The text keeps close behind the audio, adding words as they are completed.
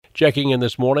Checking in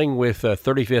this morning with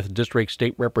 35th District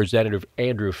State Representative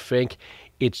Andrew Fink.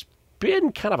 It's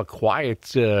been kind of a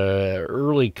quiet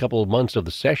early couple of months of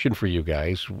the session for you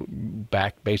guys,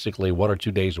 back basically 1 or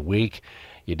 2 days a week.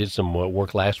 You did some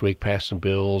work last week, passed some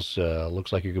bills.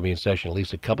 Looks like you're going to be in session at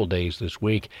least a couple days this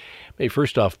week. Maybe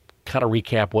first off, kind of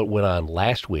recap what went on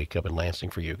last week up in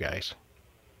Lansing for you guys.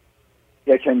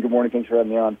 Yeah, Ken, good morning. Thanks for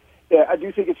having me on. Yeah, I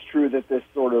do think it's true that this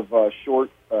sort of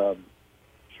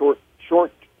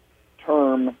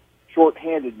short-term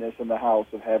short-handedness in the House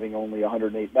of having only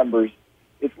 108 members,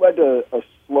 it's led to a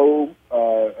slow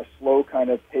kind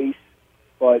of pace,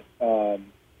 but that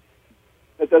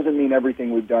doesn't mean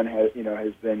everything we've done has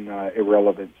been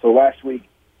irrelevant. So last week,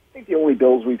 I think the only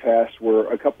bills we passed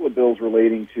were a couple of bills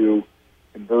relating to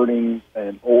converting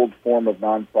an old form of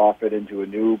nonprofit into a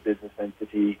new business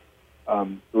entity,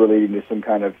 relating to some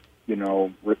kind of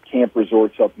camp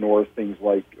resorts up north, things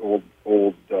like old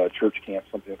church camps,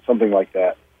 something like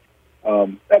that.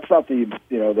 That's not the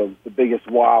biggest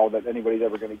wow that anybody's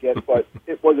ever going to get, but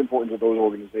it was important to those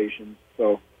organizations,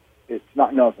 so it's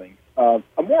not nothing. A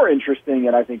more interesting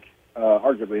and I think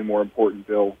arguably a more important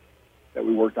bill that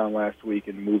we worked on last week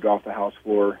and moved off the House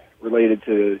floor related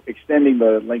to extending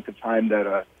the length of time that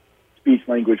a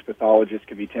speech-language pathologist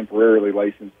can be temporarily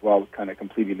licensed while kind of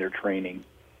completing their training.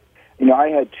 I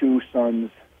had two sons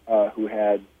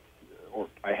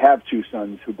I have two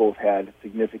sons who both had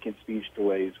significant speech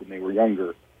delays when they were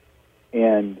younger.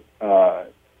 And I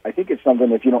think it's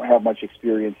something, if you don't have much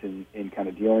experience in kind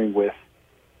of dealing with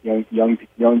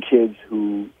young kids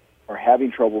who are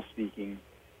having trouble speaking,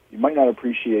 you might not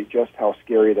appreciate just how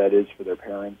scary that is for their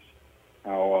parents,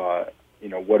 how,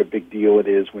 what a big deal it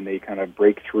is when they kind of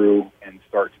break through and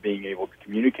start being able to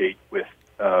communicate with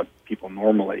people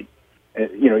normally.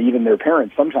 Even their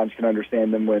parents sometimes can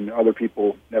understand them when other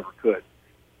people never could.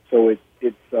 So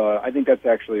I think that's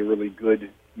actually a really good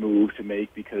move to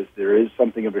make because there is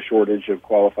something of a shortage of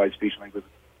qualified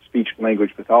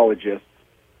speech-language pathologists,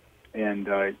 and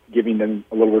giving them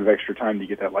a little bit of extra time to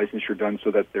get that licensure done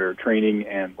so that their training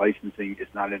and licensing is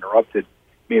not interrupted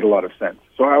made a lot of sense.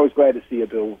 So I was glad to see a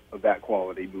bill of that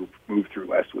quality move through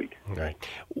last week. All right.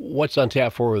 What's on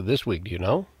tap for this week? Do you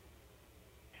know?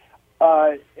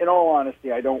 In all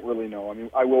honesty, I don't really know. I mean,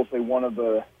 I will say one of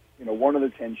the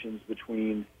tensions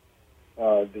between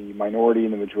the minority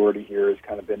and the majority here has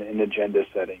kind of been an agenda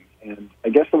setting. And I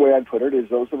guess the way I'd put it is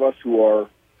those of us who are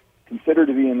considered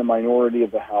to be in the minority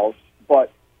of the House,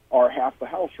 but are half the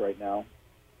House right now,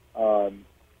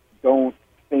 don't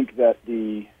think that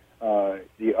the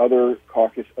other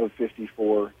caucus of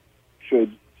 54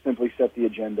 should simply set the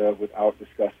agenda without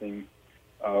discussing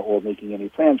or making any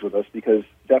plans with us, because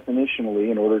definitionally,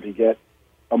 in order to get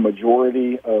a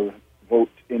majority of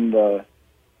votes in the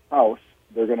House,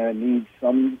 they're going to need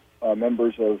some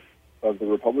members of the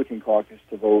Republican caucus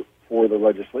to vote for the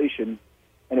legislation,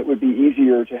 and it would be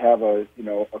easier to have a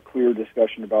clear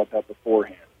discussion about that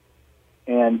beforehand.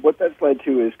 And what that's led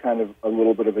to is kind of a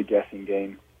little bit of a guessing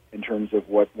game in terms of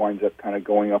what winds up kind of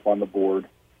going up on the board.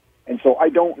 And so I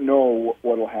don't know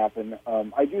what will happen.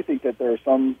 I do think that there are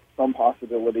some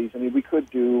possibilities. I mean, we could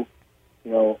do,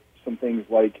 some things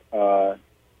like,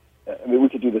 we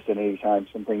could do this at any time,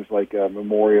 some things like a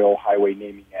Memorial Highway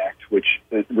Naming Act, which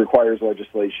requires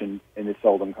legislation and is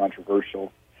seldom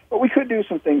controversial. But we could do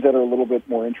some things that are a little bit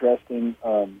more interesting,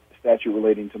 statute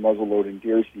relating to muzzleloading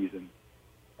deer season,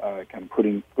 kind of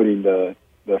putting the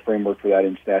framework for that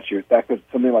in statute.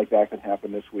 Something like that could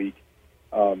happen this week.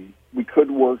 We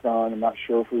could work on, I'm not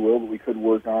sure if we will, but we could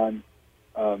work on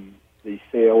the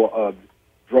sale of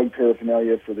drug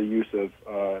paraphernalia for the use of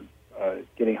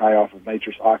getting high off of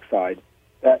nitrous oxide.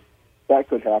 That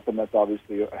could happen. That's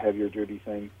obviously a heavier duty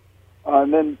thing.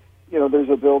 And then, there's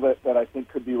a bill that I think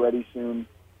could be ready soon,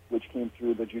 which came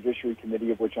through the Judiciary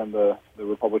Committee, of which I'm the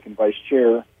Republican vice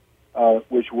chair,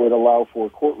 which would allow for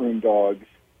courtroom dogs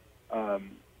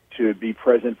to be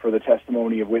present for the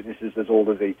testimony of witnesses as old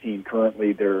as 18.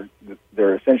 Currently,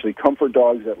 they're essentially comfort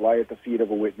dogs that lie at the feet of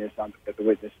a witness at the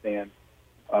witness stand,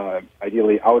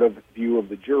 ideally out of view of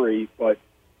the jury, but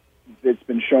it's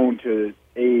been shown to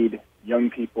aid young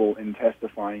people in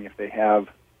testifying if they have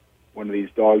one of these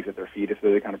dogs at their feet, if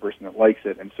they're the kind of person that likes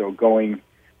it. And so going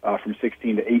from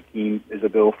 16 to 18 is a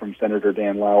bill from Senator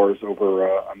Dan Lowers over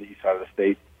on the east side of the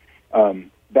state.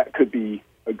 That could be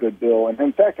a good bill. And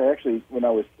in fact, when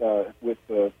I was with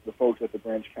the folks at the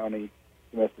Branch County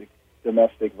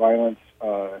Domestic Violence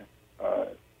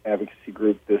Advocacy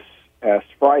Group this past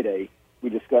Friday, we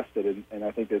discussed it, and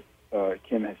I think that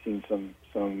Kim has seen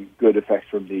some good effects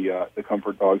from the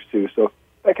comfort dogs too. So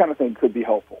that kind of thing could be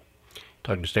helpful.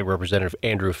 Talking to State Representative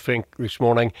Andrew Fink this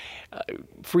morning.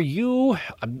 For you,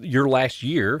 your last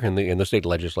year in the state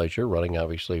legislature, running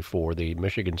obviously for the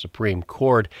Michigan Supreme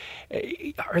Court,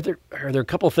 are there a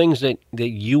couple of things that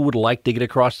you would like to get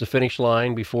across the finish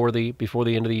line before the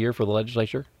end of the year for the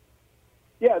legislature?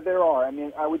 Yeah, there are. I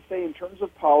mean, I would say in terms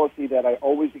of policy that I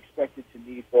always expected to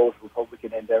need both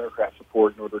Republican and Democrat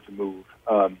support in order to move.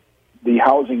 The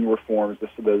housing reforms,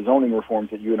 the zoning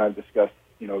reforms that you and I have discussed,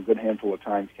 a good handful of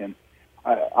times, Ken.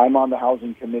 I'm on the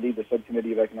housing committee, the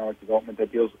subcommittee of economic development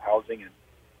that deals with housing, and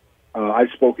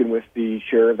I've spoken with the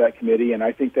chair of that committee, and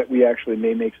I think that we actually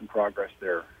may make some progress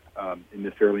there in the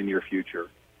fairly near future.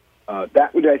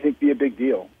 That would, I think, be a big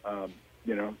deal,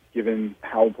 given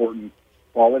how important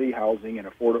quality housing and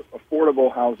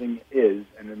affordable housing is,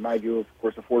 and in my view, of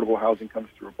course, affordable housing comes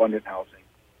through abundant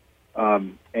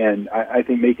housing. And I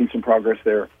think making some progress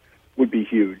there would be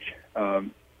huge.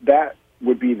 That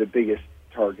would be the biggest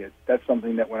target. That's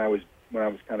something that when I was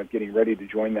kind of getting ready to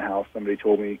join the House, somebody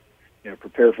told me,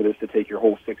 prepare for this to take your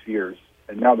whole 6 years.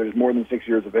 And now there's more than 6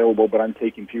 years available, but I'm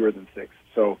taking fewer than 6.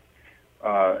 So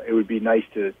it would be nice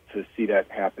to see that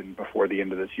happen before the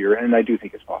end of this year, and I do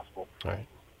think it's possible. All right.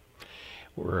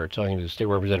 We're talking to State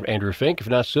Representative Andrew Fink. If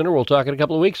not sooner, we'll talk in a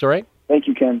couple of weeks, all right? Thank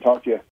you, Ken. Talk to you.